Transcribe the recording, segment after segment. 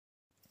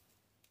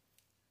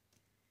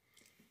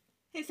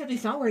Hey, 70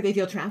 Star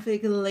Detail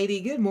Traffic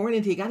Lady. Good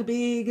morning to you. Got a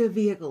big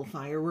vehicle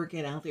fire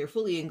working out there,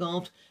 fully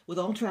engulfed with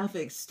all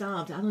traffic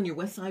stopped out on your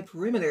west side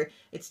perimeter.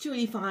 It's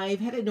 285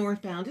 headed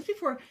northbound just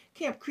before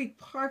Camp Creek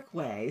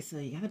Parkway. So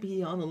you got to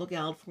be on the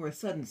lookout for a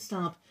sudden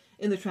stop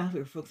in the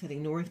traffic for folks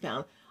heading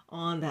northbound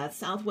on that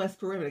southwest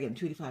perimeter. Again,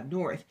 285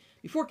 north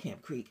before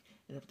Camp Creek.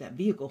 And up that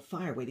vehicle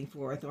fire waiting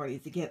for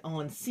authorities to get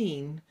on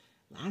scene.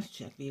 Last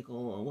check,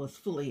 vehicle was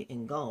fully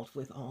engulfed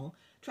with all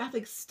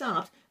traffic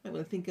stopped. Might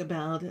want to think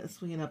about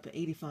swinging up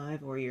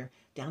 85 or your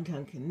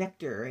downtown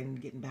connector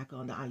and getting back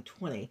onto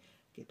I-20.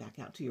 Get back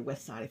out to your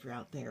west side if you're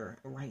out there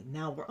right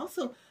now. We're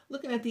also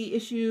looking at the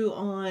issue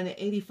on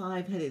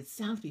 85 headed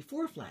south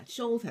before Flat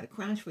Shoals. Had a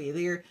crash for you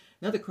there.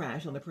 Another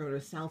crash on the perimeter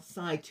south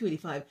side,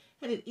 285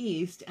 headed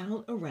east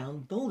out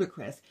around Boulder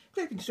Crest.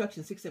 Clear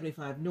construction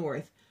 675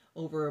 north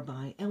over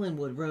by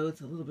Ellenwood Road.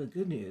 So a little bit of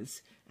good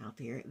news out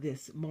there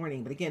this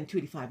morning. But again,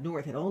 285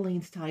 north had all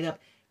lanes tied up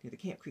near the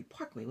Camp Creek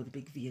Parkway with a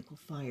big vehicle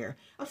fire.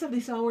 I'm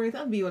 70 Stallworth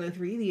on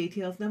B103, the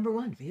ATL's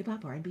 #1 for hip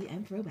hop, R&B,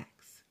 and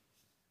throwbacks.